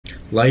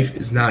Life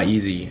is not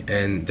easy,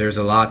 and there's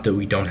a lot that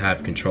we don't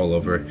have control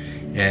over,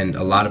 and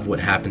a lot of what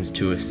happens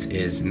to us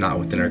is not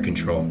within our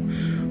control.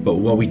 But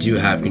what we do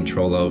have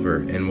control over,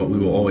 and what we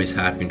will always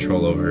have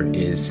control over,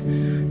 is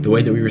the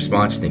way that we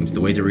respond to things,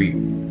 the way that we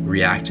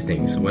react to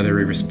things, whether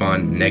we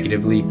respond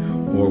negatively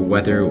or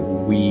whether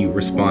we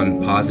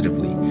respond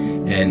positively.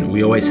 And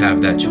we always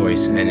have that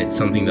choice, and it's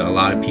something that a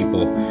lot of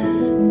people,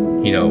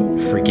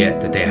 forget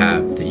that they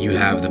have, that you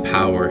have the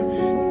power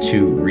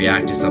to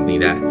react to something.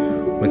 That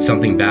when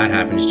something bad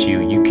happens to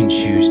you, you can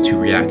choose to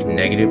react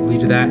negatively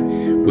to that,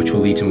 which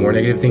will lead to more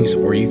negative things,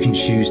 or you can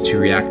choose to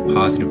react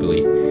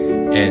positively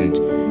and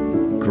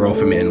grow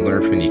from it and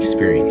learn from the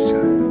experience.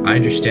 I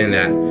understand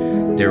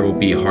that there will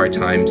be hard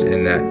times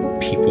and that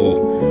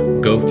people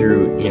go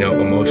through,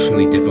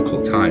 emotionally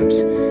difficult times,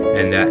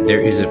 and that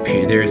there is a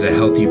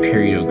healthy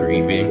period of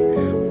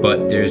grieving,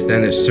 but there's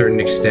then a certain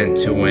extent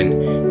to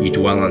when you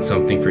dwell on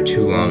something for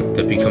too long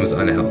that becomes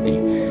unhealthy,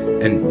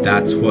 and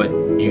that's what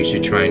you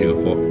should try to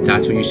avoid.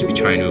 That's what you should be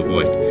trying to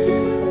avoid.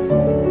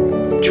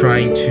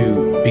 Trying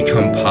to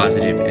become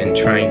positive and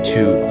trying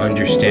to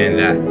understand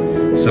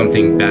that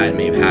something bad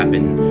may have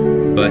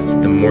happened, but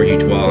the more you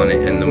dwell on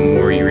it and the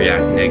more you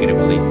react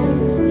negatively,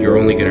 you're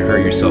only going to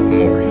hurt yourself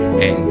more.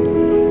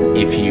 And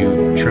if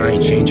you try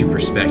and change your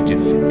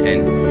perspective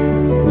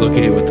and look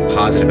at it with a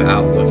positive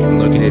outlook and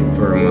look at it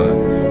from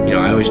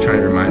I always try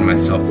to remind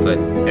myself that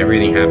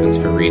everything happens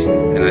for a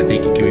reason, and I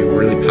think it can be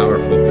really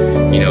powerful,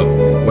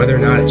 whether or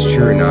not it's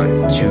true or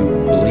not, to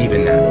believe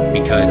in that,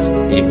 because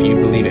if you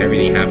believe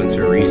everything happens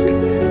for a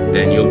reason,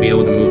 then you'll be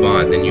able to move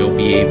on, then you'll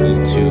be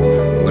able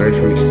to learn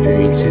from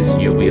experiences,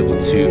 you'll be able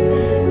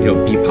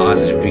to, be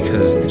positive,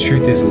 because the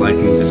truth is life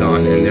moves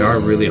on, and there are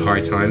really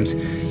hard times,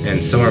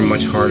 and some are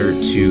much harder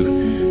to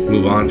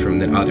move on from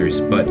than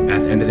others, but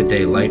at the end of the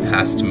day, life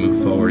has to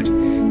move forward,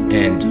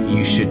 and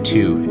you should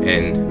too.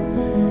 And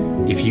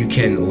if you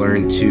can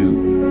learn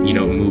to,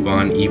 move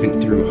on even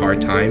through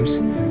hard times,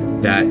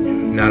 that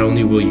not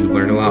only will you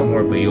learn a lot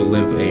more, but you'll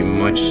live a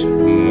much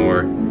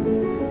more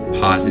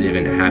positive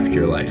and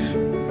happier life.